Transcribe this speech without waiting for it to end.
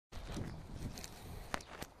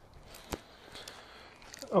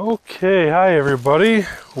Okay, hi everybody.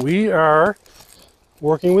 We are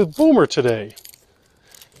working with Boomer today.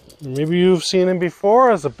 Maybe you've seen him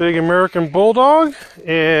before as a big American Bulldog,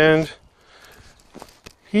 and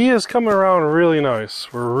he is coming around really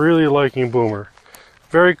nice. We're really liking Boomer.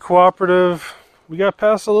 Very cooperative. We got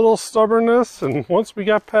past a little stubbornness, and once we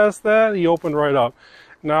got past that, he opened right up.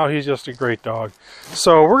 Now he's just a great dog.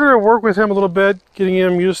 So we're going to work with him a little bit, getting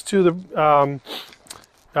him used to the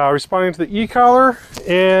responding to the e-collar,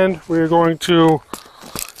 and we're going to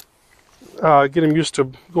get him used to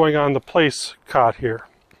going on the place cot here.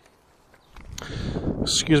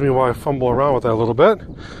 Excuse me while I fumble around with that a little bit.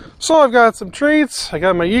 So I've got some treats, I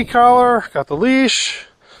got my e-collar, got the leash,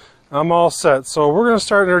 I'm all set. So we're going to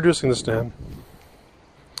start introducing this to him.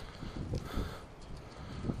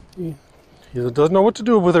 He doesn't know what to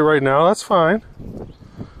do with it right now, that's fine.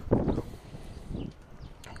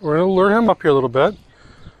 We're going to lure him up here a little bit.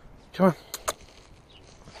 Come on.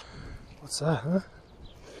 What's that, huh?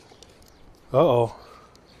 Uh-oh.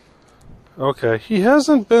 Okay, he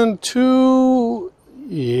hasn't been too...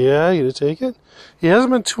 Yeah, you gonna take it? He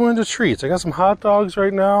hasn't been too into treats. I got some hot dogs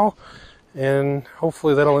right now, and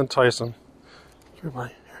hopefully that'll entice him. Here,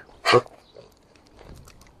 buddy. Here.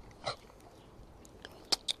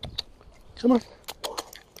 Come on.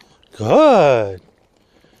 Good.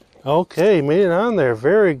 Okay, made it on there.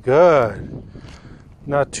 Very good.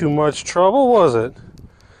 Not too much trouble, was it?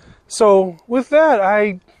 So with that,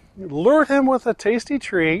 I lured him with a tasty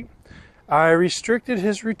treat. I restricted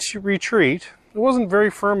his retreat. It wasn't very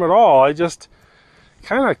firm at all. I just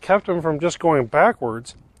kind of kept him from just going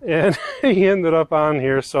backwards. And he ended up on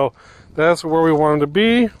here. So that's where we want him to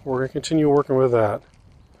be. We're going to continue working with that.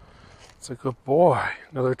 It's a good boy.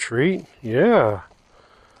 Another treat. Yeah.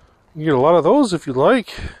 You get a lot of those if you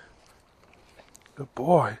like. Good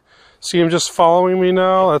boy. See him just following me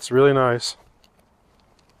now? That's really nice.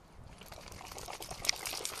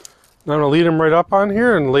 Now I'm going to lead him right up on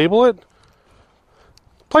here and label it.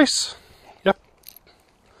 Place. Yep.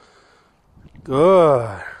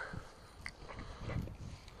 Good.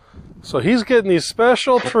 So he's getting these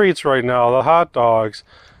special treats right now, the hot dogs,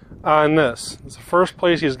 on this. It's the first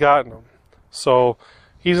place he's gotten them. So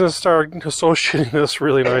he's going to start associating this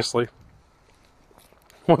really nicely.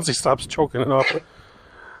 Once he stops choking it up.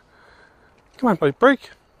 Come on, buddy,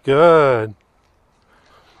 break. Good.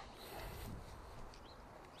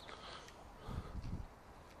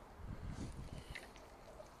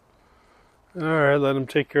 Alright, let him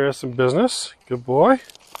take care of some business. Good boy.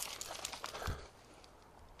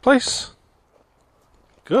 Place.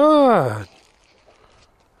 Good.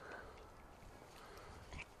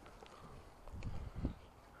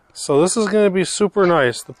 So this is going to be super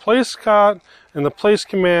nice. The place cot and the place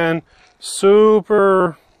command,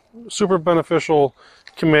 super beneficial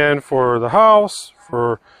command for the house,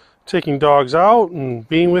 for taking dogs out and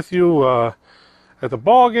being with you at the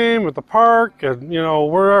ball game, at the park, at, you know,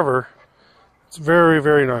 wherever. It's very,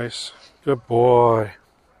 very nice. Good boy.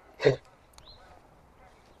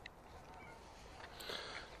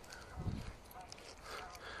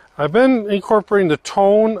 I've been incorporating the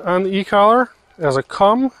tone on the e-collar as a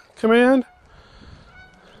come command.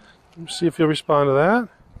 Let me see if he'll respond to that.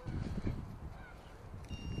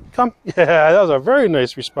 Come. Yeah, that was a very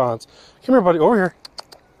nice response. Come here, buddy. Over here.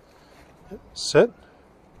 Sit.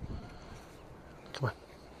 Come on.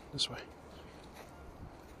 This way.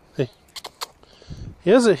 Hey.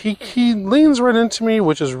 He leans right into me,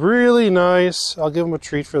 which is really nice. I'll give him a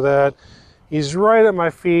treat for that. He's right at my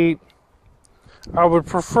feet. I would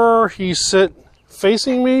prefer he sit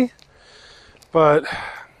facing me, but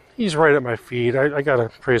he's right at my feet. I gotta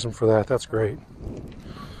praise him for that. That's great.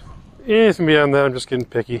 Anything beyond that, I'm just getting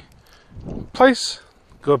picky. Place.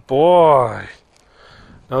 Good boy.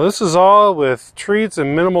 Now this is all with treats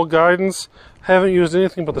and minimal guidance. Haven't used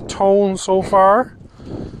anything but the tone so far.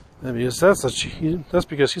 Because that's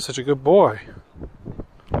because he's such a good boy.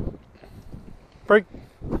 Break.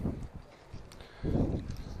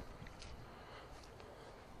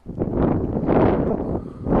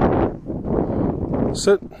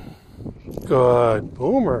 Sit. Good.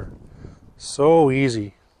 Boomer. So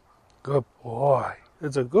easy. Good boy.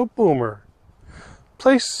 It's a good Boomer.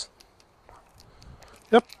 Place.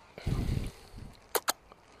 Yep.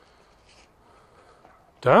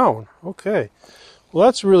 Down. Okay. Well,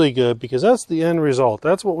 that's really good because that's the end result.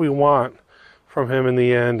 That's what we want from him in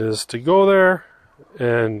the end, is to go there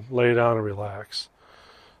and lay down and relax.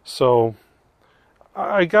 So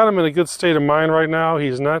I got him in a good state of mind right now.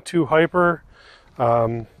 He's not too hyper.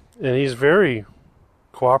 And he's very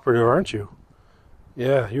cooperative, aren't you?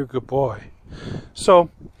 Yeah, you're a good boy. So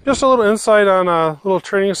just a little insight on a little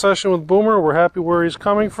training session with Boomer. We're happy where he's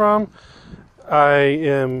coming from. I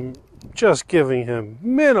am just giving him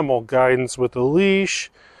minimal guidance with the leash,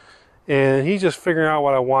 and he's just figuring out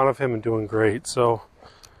what I want of him and doing great. So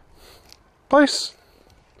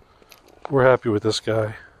we're happy with this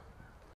guy.